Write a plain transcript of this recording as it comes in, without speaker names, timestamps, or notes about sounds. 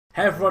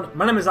Hey everyone,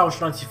 my name is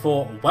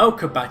Alsh94.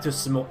 Welcome back to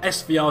some more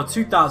SVR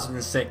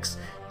 2006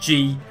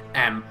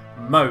 GM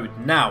mode.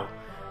 Now,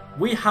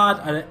 we had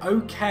an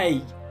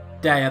okay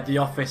day at the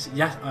office in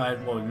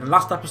the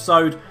last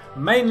episode,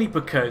 mainly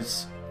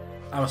because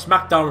our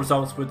Smackdown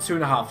results were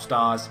 2.5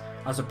 stars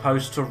as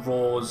opposed to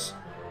Raw's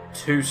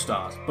 2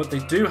 stars. But they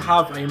do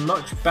have a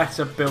much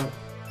better built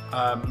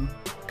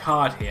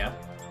card here.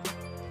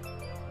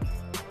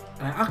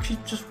 And I actually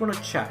just want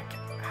to check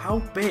how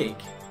big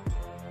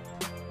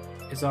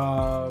is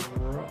our...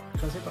 Can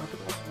I say that? 1,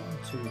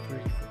 2, 3, 4,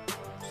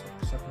 5,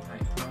 6, 7,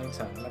 8, 9,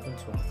 10, 11,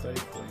 12, 13,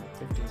 14,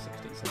 15,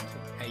 16,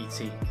 17,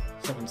 18,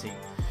 17.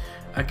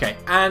 Okay,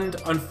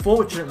 and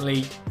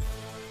unfortunately,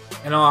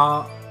 in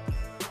our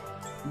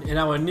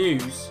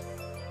news,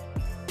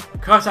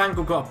 Kurt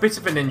Angle got a bit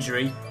of an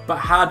injury, but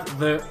had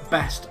the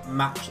best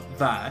match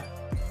there.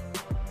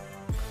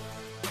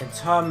 In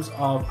terms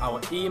of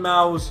our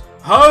emails,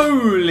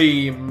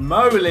 holy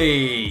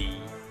moly!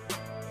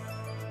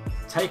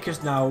 Take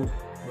us now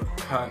with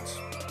Kurt.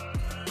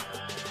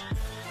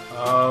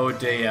 Oh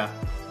dear.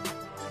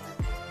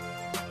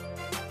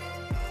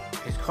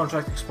 His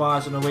contract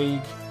expires in a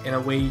week, in a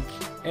week,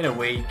 in a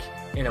week,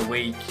 in a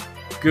week.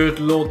 Good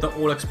lord, they're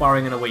all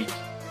expiring in a week.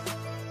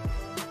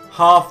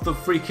 Half the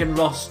freaking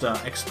roster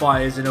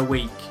expires in a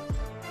week.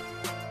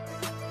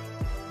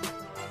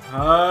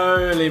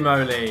 Holy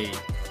moly.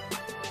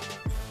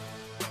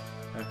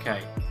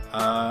 Okay,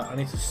 I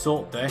need to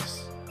sort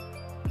this.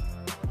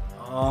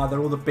 Oh, they're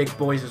all the big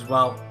boys as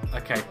well.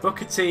 Okay,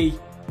 Booker T,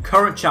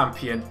 current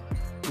champion.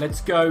 Let's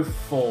go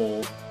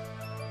for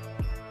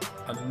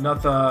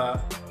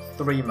another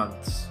 3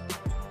 months.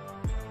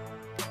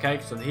 Okay,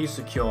 so he's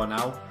secure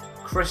now.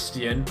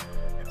 Christian.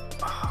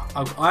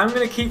 I'm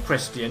going to keep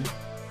Christian.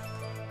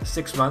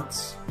 6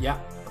 months. Yeah,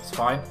 that's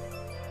fine.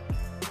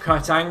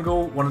 Kurt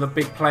Angle, one of the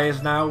big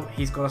players now.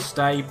 He's got to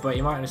stay, but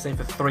he might only stay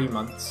for 3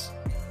 months.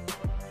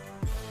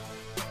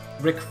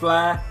 Ric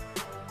Flair.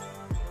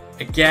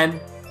 Again,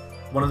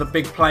 one of the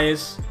big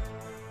players.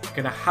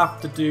 Going to have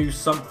to do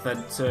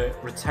something to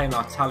retain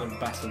our talent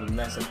better than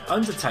this. And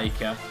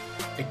Undertaker,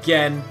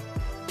 again,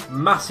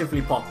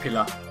 massively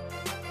popular.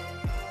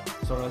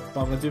 So I'm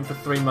going to do him for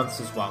 3 months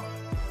as well.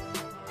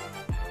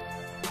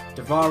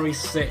 Davari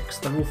 6,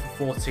 they're all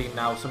for 14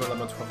 now. Some of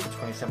them are for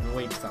 27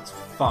 weeks. That's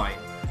fine.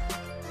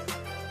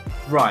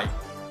 Right.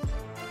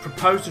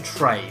 Propose a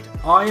trade.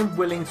 I am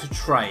willing to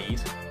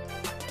trade.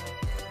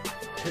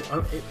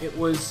 It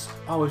was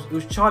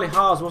Charlie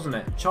Haas, wasn't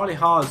it? Charlie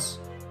Haas,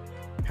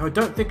 who I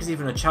don't think is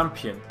even a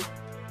champion.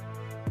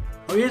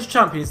 Oh, he is a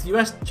champion. He's the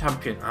US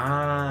champion.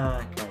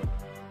 Ah, okay.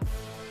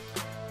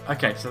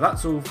 Okay, so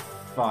that's all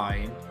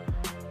fine.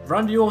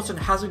 Randy Orton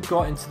hasn't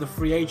got into the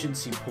free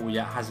agency pool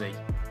yet, has he?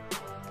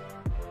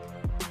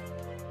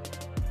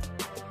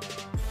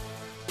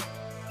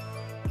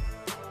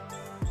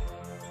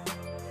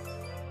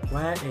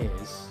 Where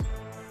is...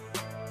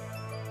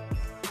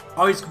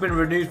 Oh, he's been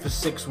renewed for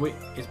 6 weeks.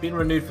 It's been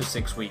renewed for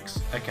 6 weeks.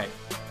 Okay.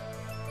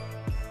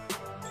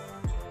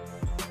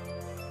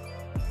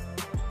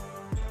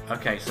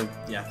 Okay, so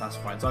yeah, that's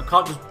fine. So I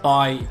can't just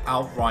buy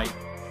outright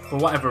for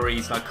whatever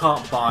reason. I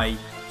can't buy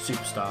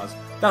superstars.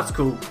 That's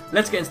cool.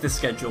 Let's get into the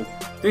schedule.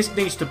 This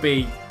needs to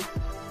be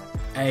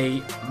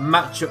a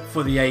matchup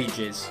for the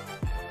ages.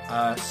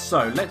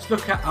 So let's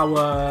look at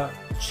our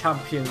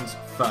champions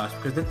first,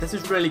 because this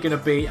is really going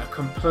to be a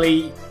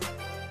complete...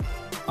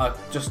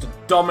 just a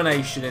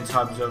domination in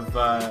terms of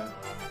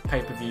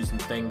pay-per-views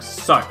and things.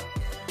 So,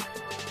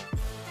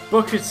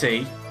 Booker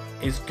T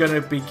is going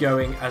to be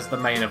going as the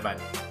main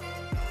event.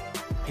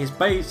 He's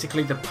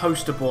basically the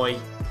poster boy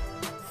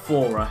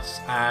for us,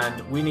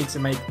 and we need to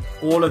make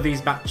all of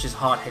these matches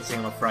hard-hitting,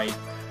 I'm afraid.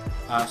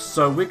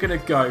 So we're going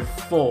to go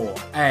for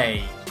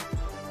a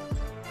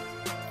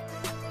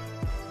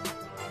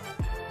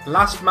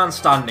last man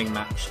standing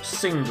match,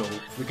 single.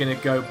 We're going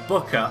to go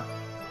Booker,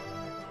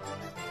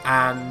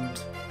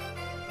 and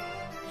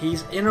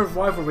he's in a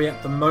rivalry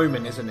at the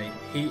moment, isn't he?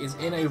 He is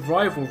in a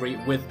rivalry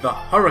with the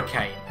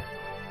Hurricane.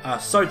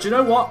 So, do you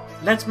know what?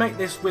 Let's make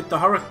this with the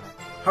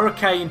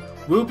Hurricane.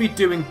 We'll be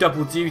doing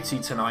double duty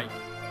tonight.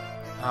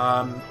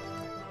 And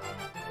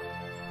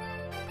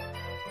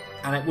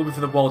it will be for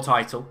the world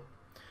title.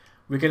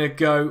 We're going to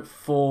go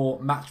for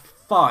match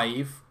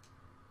 5.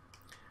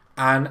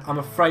 And I'm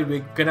afraid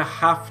we're going to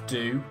have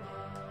to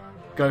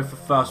go for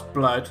first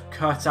blood.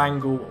 Kurt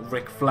Angle,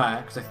 Ric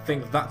Flair. Because I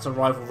think that's a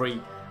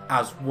rivalry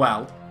as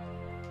well.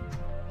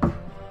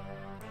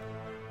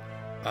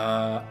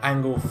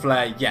 Angle,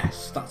 Flair,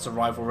 yes, that's a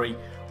rivalry.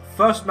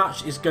 First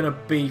match is going to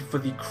be for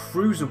the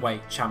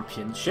Cruiserweight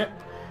Championship,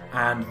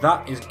 and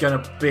that is going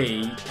to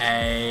be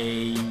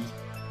a...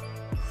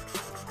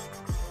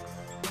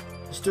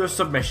 Let's do a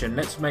submission.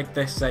 Let's make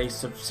this a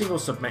single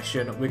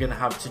submission. We're going to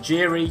have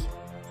Tajiri,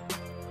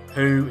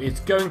 who is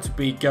going to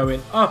be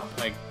going up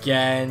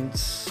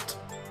against...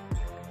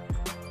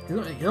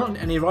 He's not in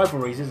any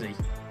rivalries, is he?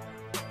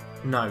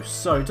 No,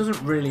 so it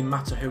doesn't really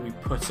matter who we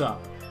put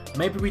up.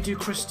 Maybe we do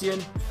Christian.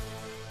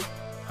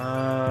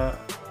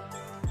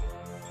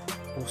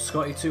 Or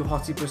Scotty too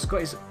hotty, but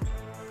Scotty's...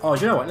 Oh,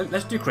 do you know what?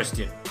 Let's do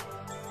Christian.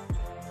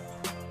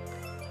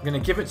 I'm going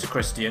to give it to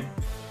Christian.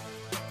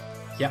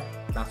 Yep,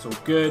 that's all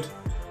good.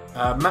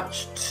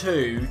 Match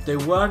 2, they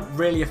weren't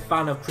really a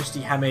fan of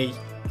Christy Hemme.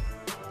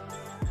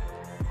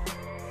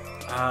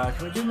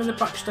 Can we do him in the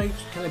backstage?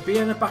 Can it be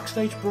in a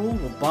backstage brawl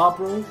or bar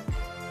brawl?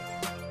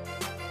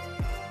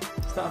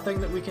 Is that a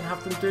thing that we can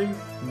have them do?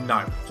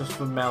 No, just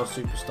for male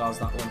superstars,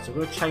 that one. So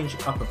we're going to change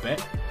it up a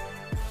bit.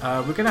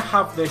 We're going to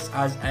have this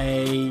as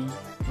a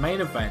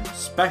main event,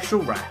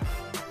 special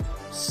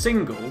ref,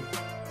 single,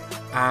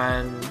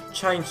 and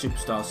chain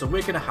superstar. So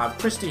we're going to have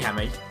Christy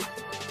Hemme.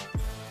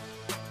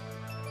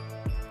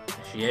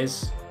 There she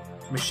is.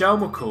 Michelle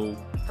McCool.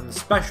 And the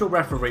special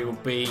referee will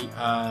be,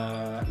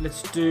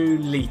 let's do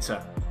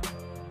Lita.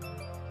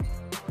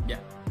 Yeah.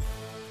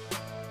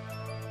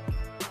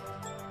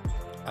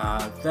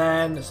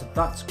 Then, so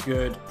that's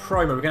good.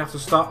 Promo, we're going to have to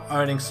start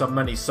earning some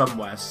money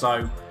somewhere.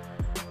 So,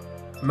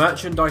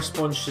 merchandise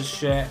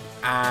sponsorship,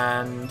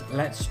 and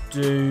let's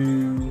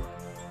do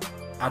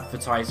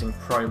advertising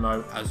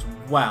promo as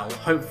well.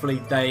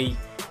 Hopefully they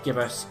give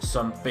us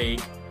some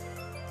big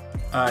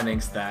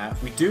earnings there.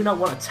 We do not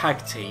want a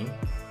tag team.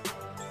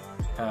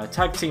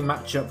 Tag team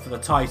matchup for the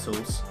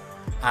titles,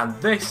 and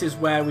this is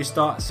where we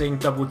start seeing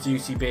double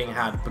duty being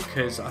had,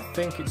 because I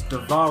think it's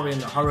Daivari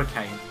and the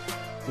Hurricane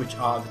which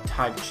are the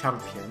tag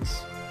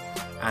champions,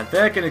 and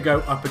they're going to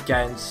go up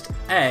against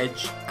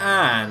Edge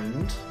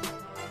and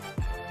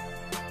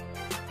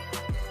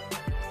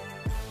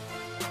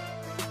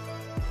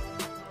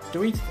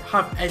do we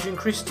have Edge and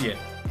Christian?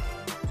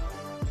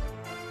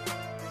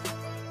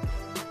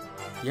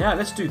 Yeah,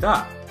 let's do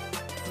that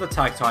for the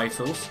tag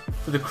titles.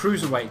 For the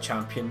Cruiserweight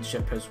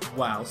Championship as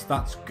well, so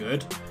that's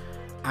good.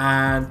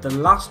 And the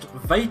last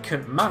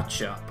vacant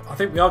matchup, I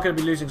think we are going to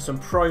be losing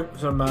some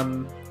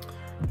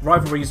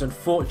rivalries,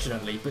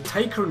 unfortunately. But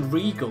Taker and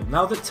Regal,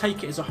 now that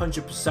Taker is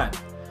 100%,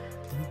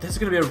 this is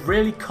going to be a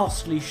really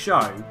costly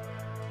show.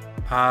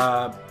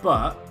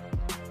 But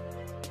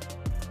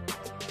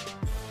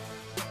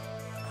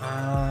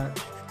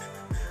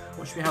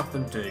what should we have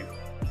them do?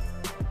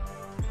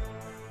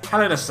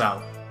 Hell in a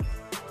Cell.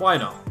 Why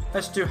not?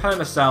 Let's do Hell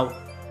in a Cell.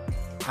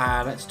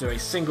 And let's do a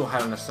single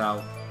Hell in a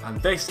Cell.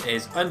 And this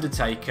is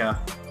Undertaker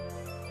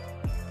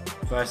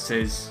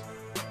versus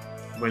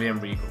William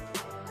Regal.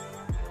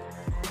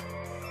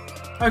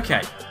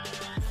 Okay.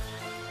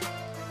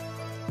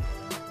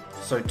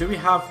 So do we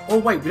have... Oh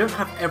wait, we don't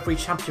have every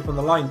championship on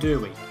the line,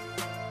 do we?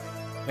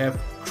 We have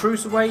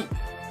Cruiserweight,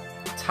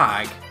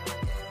 Tag,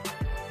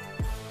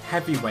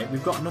 Heavyweight.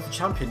 We've got another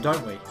champion,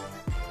 don't we?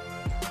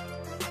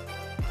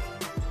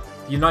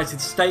 The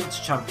United States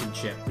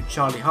Championship with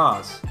Charlie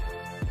Haas.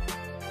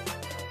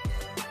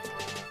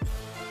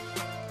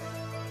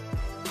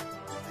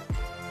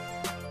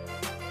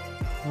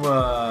 Do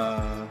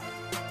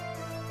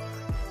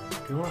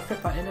we want to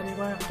fit that in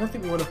anywhere? I don't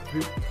think we want to.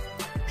 We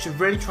should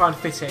really try and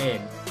fit it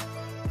in.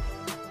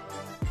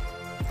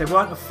 If they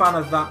weren't a fan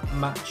of that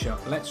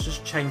matchup, let's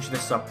just change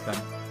this up then.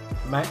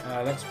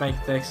 Let's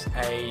make this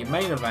a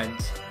main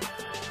event.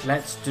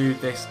 Let's do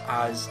this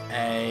as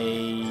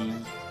a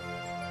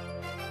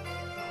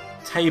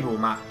table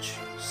match,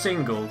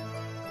 single,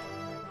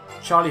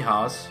 Charlie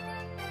Haas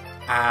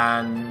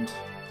and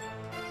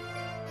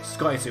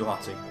Scotty Too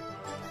Hotty.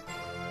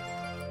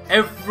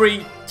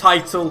 Every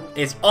title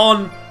is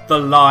on the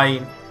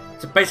line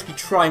to basically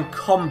try and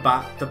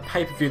combat the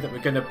pay-per-view that we're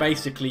going to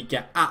basically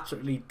get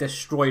absolutely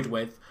destroyed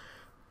with.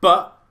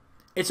 But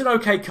it's an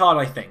okay card,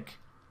 I think.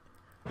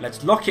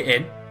 Let's lock it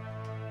in.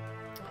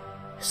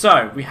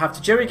 So, we have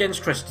Tajiri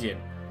against Christian.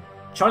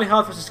 Charlie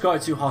Haas versus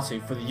Scotty Too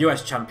Hotty for the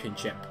US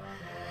Championship.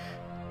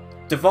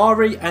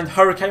 Daivari and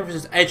Hurricane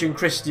versus Edge and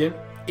Christian.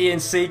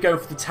 ENC going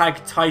for the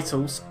tag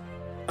titles.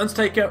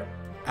 Undertaker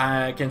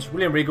against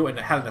William Regal in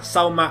a Hell in a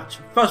Cell match.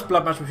 First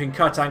blood match between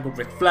Kurt Angle and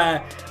Ric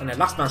Flair. And then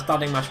last man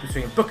standing match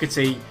between Booker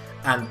T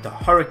and the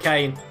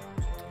Hurricane.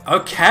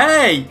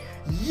 Okay!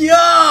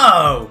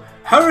 Yo!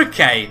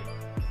 Hurricane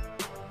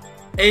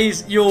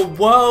is your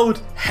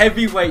World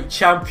Heavyweight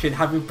Champion,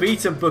 having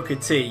beaten Booker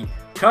T.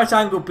 Kurt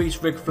Angle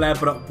beats Ric Flair,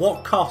 but at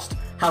what cost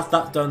has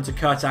that done to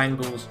Kurt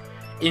Angle's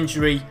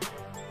injury?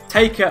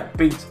 Taker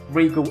beats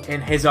Regal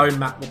in his own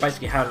match, well,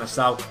 basically Hell in a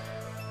Cell.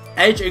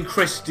 Edge and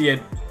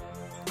Christian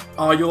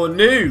are your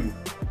new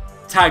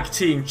tag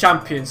team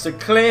champions. So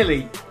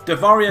clearly,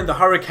 Daivari and the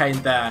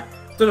Hurricane there.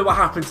 Don't know what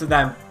happened to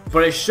them,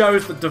 but it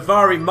shows that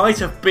Daivari might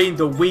have been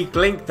the weak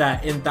link there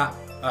in that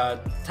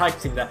tag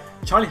team there.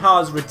 Charlie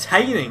Haas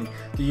retaining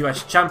the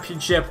US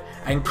Championship,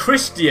 and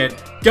Christian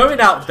going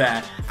out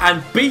there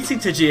and beating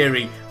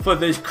Tajiri for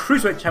the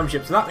Cruiserweight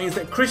Championship. So that means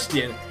that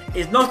Christian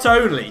is not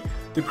only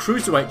the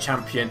Cruiserweight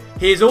Champion,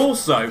 he is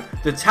also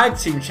the Tag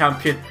Team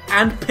Champion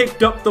and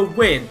picked up the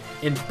win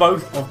in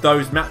both of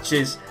those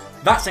matches.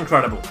 That's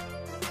incredible.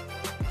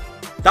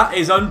 That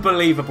is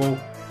unbelievable,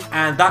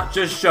 and that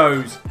just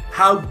shows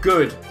how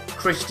good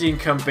Christian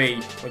can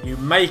be when you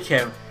make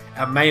him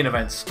a main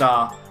event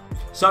star.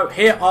 So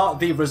here are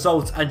the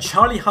results, and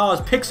Charlie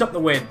Haas picks up the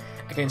win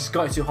against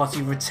Scotty Too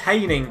Hotty,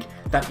 retaining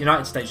that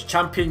United States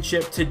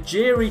Championship.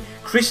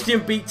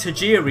 Christian beat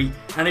Tajiri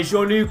and is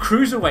your new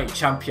Cruiserweight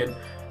Champion.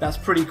 That's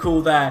pretty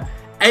cool there.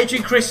 Edge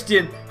and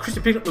Christian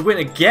picked up the win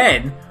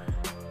again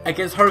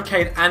against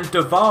Hurricane and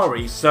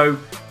Daivari. So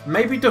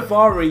maybe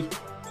Daivari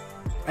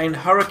and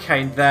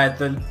Hurricane there,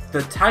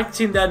 the tag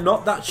team, they're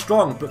not that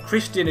strong. But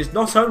Christian is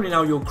not only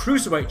now your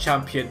Cruiserweight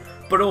Champion,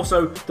 but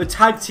also the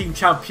tag team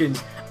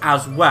champions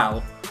as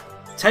well.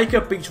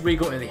 Taker beats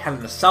Regal in the Hell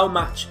in a Cell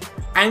match.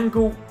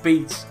 Angle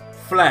beats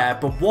Flair,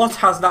 but what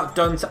has that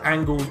done to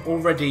Angle's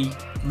already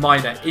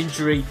minor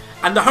injury?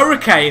 And the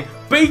Hurricane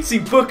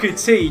beating Booker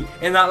T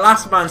in that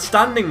last man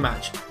standing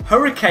match.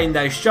 Hurricane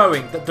there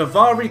showing that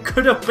Daivari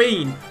could have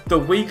been the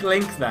weak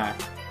link there.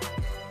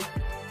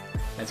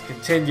 Let's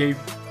continue.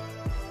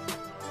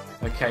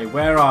 Okay,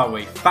 where are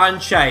we? Fan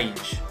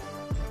change.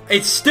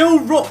 It's still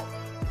Raw.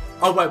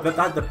 Oh wait, but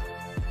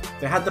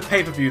they had the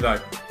pay-per-view though.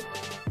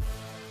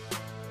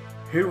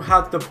 Who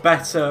had the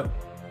better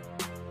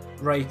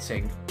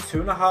rating?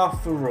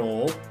 2.5 for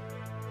Raw.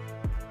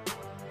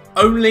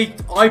 Only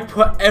I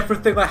put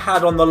everything I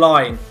had on the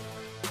line.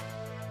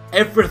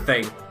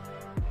 Everything.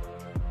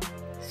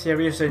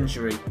 Serious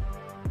injury.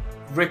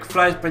 Ric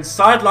Flair's been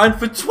sidelined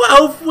for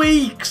 12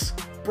 weeks.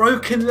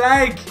 Broken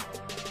leg.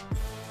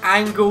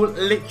 Angle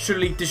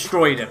literally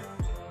destroyed him.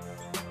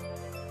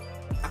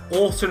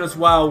 Orton as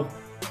well.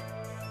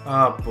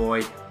 Oh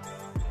boy.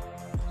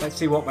 Let's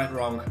see what went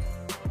wrong.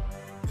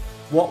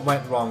 What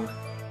went wrong?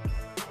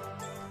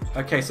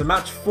 Okay, so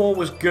match 4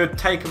 was good.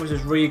 Taker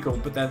versus Regal,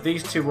 but then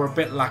these two were a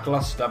bit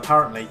lackluster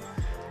apparently.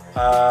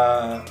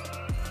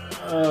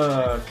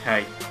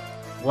 Okay.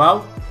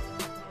 Well,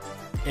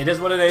 it is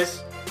what it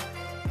is.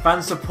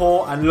 Fan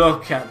support, and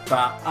look at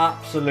that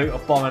absolute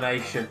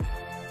abomination.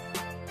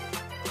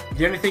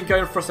 The only thing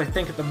going for us, I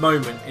think, at the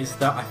moment is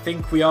that I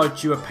think we are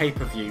due a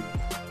pay-per-view.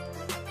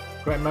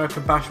 Great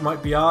American Bash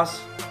might be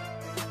ours.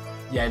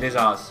 Yeah, it is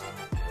ours.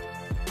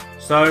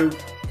 So,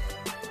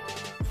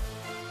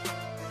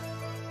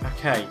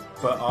 okay,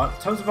 but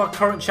in terms of our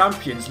current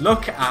champions,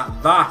 look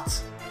at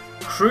that.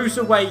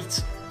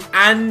 Cruiserweight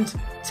and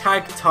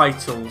tag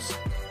titles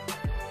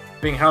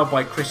being held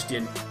by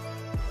Christian.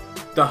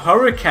 The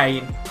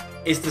Hurricane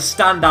is the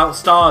standout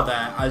star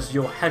there as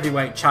your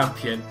heavyweight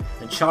champion,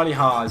 and Charlie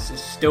Haas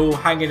is still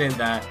hanging in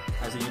there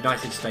as the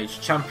United States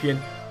champion.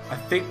 I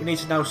think we need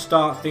to now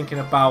start thinking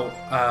about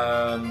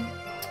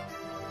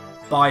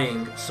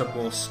buying some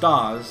more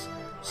stars.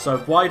 So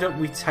why don't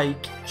we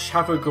take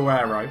Chavo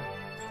Guerrero,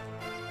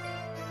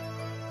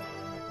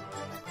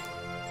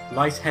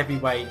 light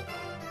heavyweight.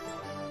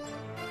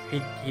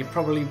 He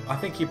probably, I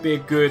think he'd be a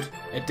good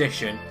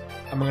addition,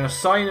 and we're going to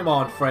sign him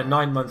on for a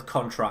 9-month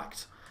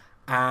contract.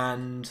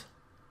 And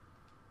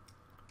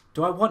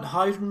do I want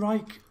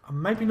Heidenreich?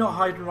 Maybe not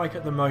Heidenreich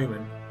at the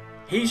moment.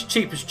 He's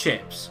cheap as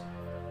chips.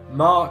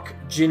 Mark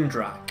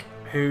Jindrak,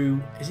 who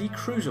is he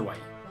cruiserweight?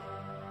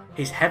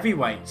 He's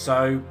heavyweight,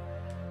 so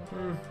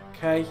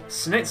okay.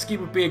 Snitsky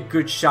would be a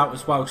good shout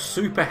as well.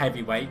 Super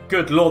heavyweight.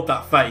 Good lord,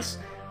 that face!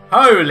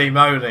 Holy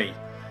moly!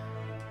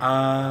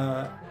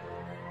 The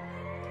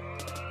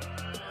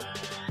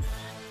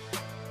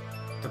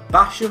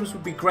Bashams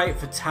would be great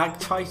for tag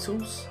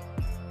titles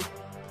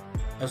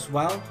as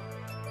well.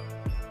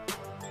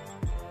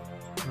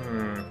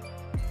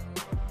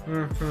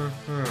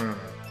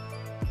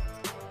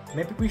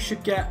 Maybe we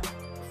should get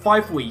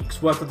 5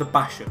 weeks worth of the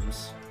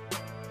Bashams,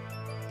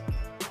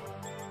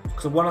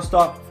 because I want to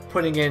start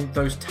putting in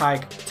those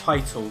tag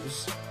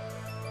titles.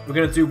 We're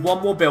going to do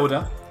one more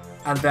builder,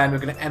 and then we're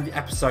going to end the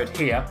episode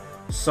here.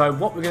 So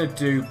what we're going to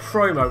do,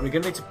 promo, we're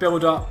going to need to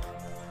build up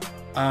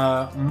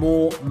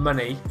more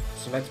money.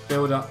 So let's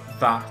build up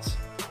that.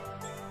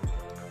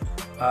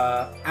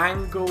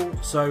 Angle,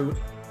 so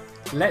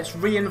let's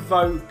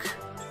re-invoke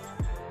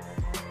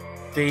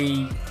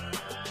the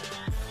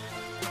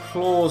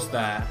clause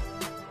there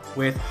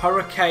with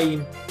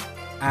Hurricane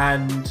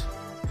and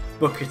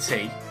Booker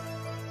T.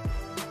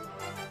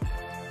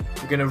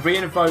 We're going to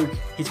re-invoke,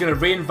 he's going to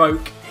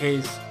re-invoke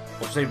his,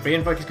 he's going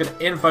to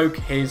invoke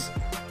his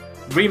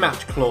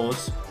rematch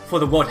clause for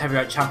the World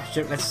Heavyweight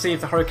Championship. Let's see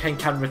if the Hurricane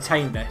can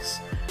retain this.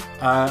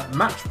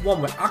 Match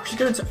 1, we're actually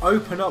going to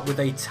open up with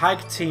a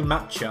tag team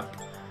matchup.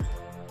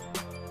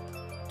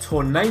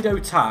 Tornado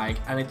tag,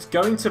 and it's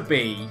going to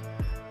be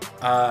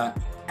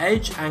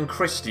Edge and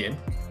Christian.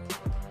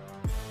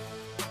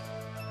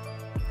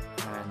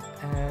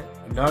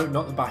 And no,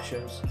 not the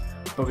Bashams,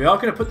 but we are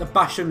going to put the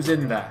Bashams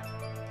in there.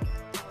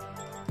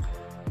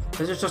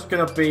 This is just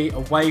going to be a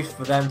way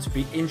for them to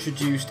be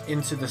introduced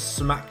into the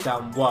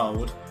Smackdown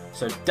world.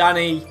 So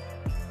Danny,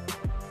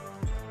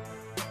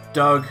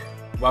 Doug,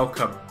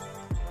 welcome.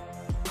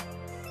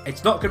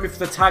 It's not going to be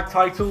for the tag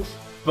titles,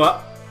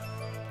 but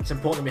it's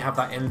important we have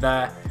that in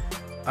there.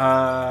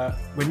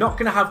 We're not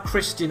going to have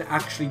Christian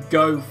actually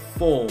go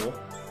for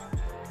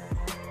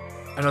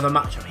another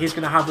matchup. He's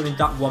going to have only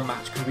that one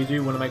match because we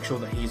do want to make sure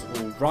that he's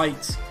all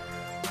right.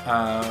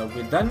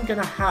 We're then going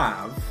to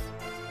have...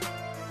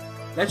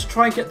 Let's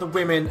try and get the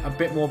women a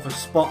bit more of a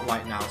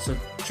spotlight now. So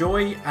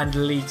Joy and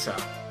Lita.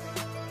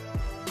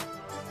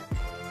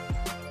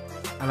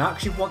 And I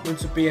actually want them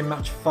to be in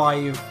match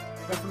 5.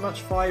 Whether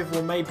match 5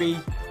 or maybe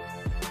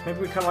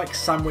we kind of like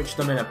sandwich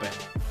them in a bit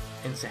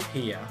into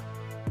here.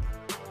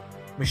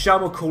 Michelle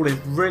McCall is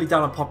really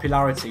down on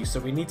popularity, so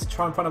we need to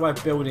try and find a way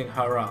of building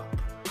her up.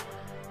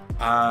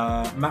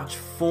 Match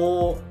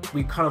 4,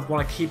 we kind of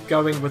want to keep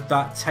going with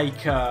that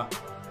Taker.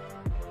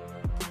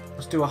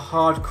 Let's do a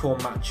hardcore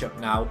matchup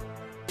now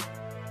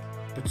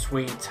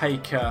between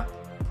Taker,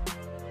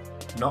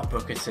 not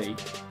Booker T.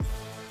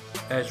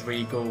 There's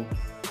Regal.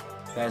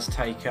 There's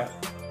Taker.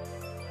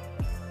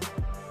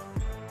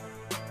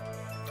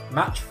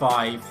 Match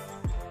 5.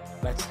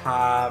 Let's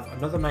have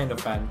another main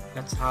event.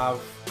 Let's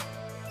have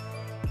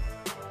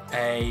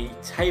a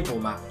table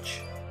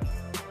match.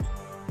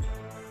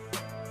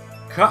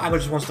 Kurt Angle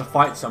just wants to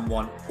fight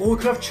someone. Or we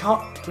could have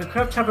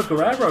Chavo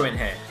Guerrero in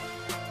here.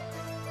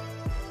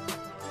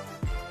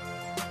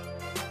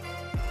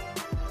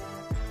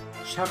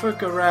 Chavo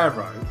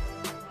Guerrero.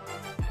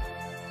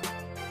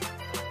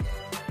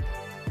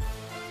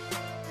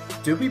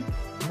 Do we?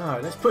 No,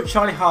 let's put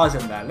Charlie Haas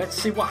in there. Let's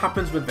see what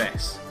happens with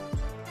this.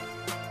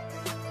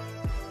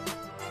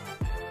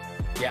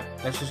 Yeah,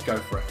 let's just go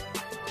for it.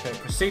 Okay,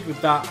 proceed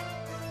with that.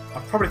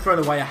 I've probably thrown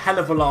away a hell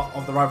of a lot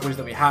of the rivalries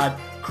that we had.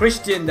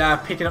 Christian there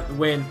picking up the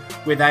win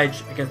with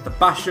Edge against the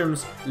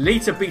Bashams.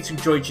 Lita beating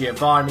Joy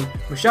Giovanni.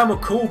 Michelle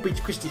McCall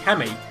beats Christy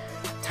Hemme.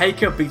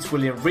 Taker beats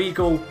William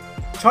Regal.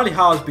 Charlie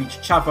Haas beats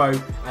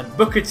Chavo. And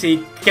Booker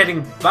T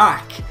getting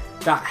back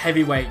that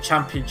heavyweight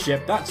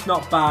championship. That's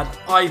not bad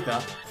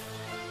either.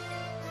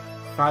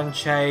 Fan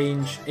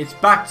change. It's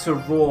back to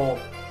Raw.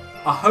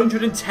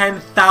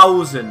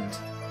 110,000.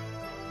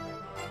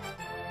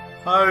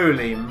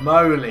 Holy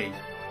moly.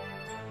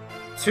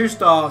 2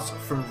 stars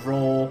from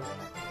Raw.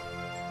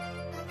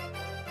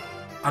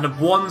 And a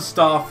 1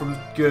 star from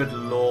Good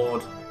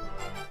Lord.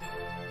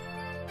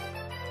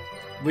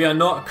 We are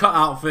not cut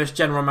out for this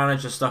general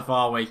manager stuff,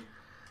 are we?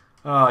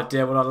 Oh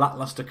dear, what a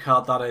lackluster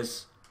card that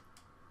is.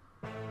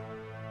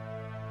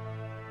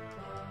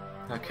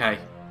 Okay.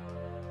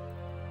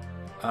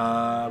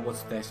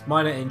 What's this?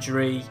 Minor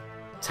injury.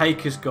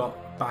 Taker's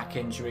got back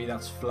injury.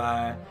 That's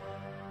Flair.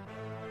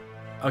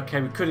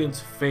 Okay, we could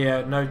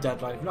interfere. No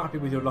deadline. If you're not happy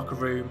with your locker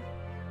room.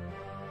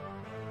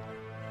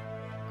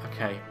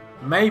 Okay.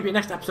 Maybe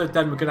next episode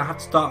then we're going to have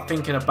to start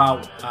thinking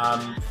about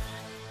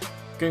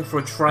going for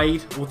a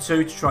trade or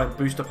 2 to try and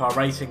boost up our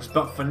ratings.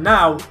 But for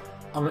now,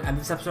 I'm going to end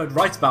this episode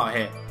right about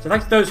here. So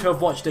thanks to those who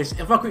have watched this.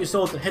 If I got your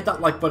sword, then hit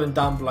that like button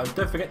down below.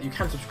 Don't forget that you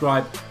can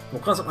subscribe for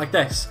more content like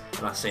this.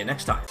 And I'll see you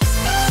next time.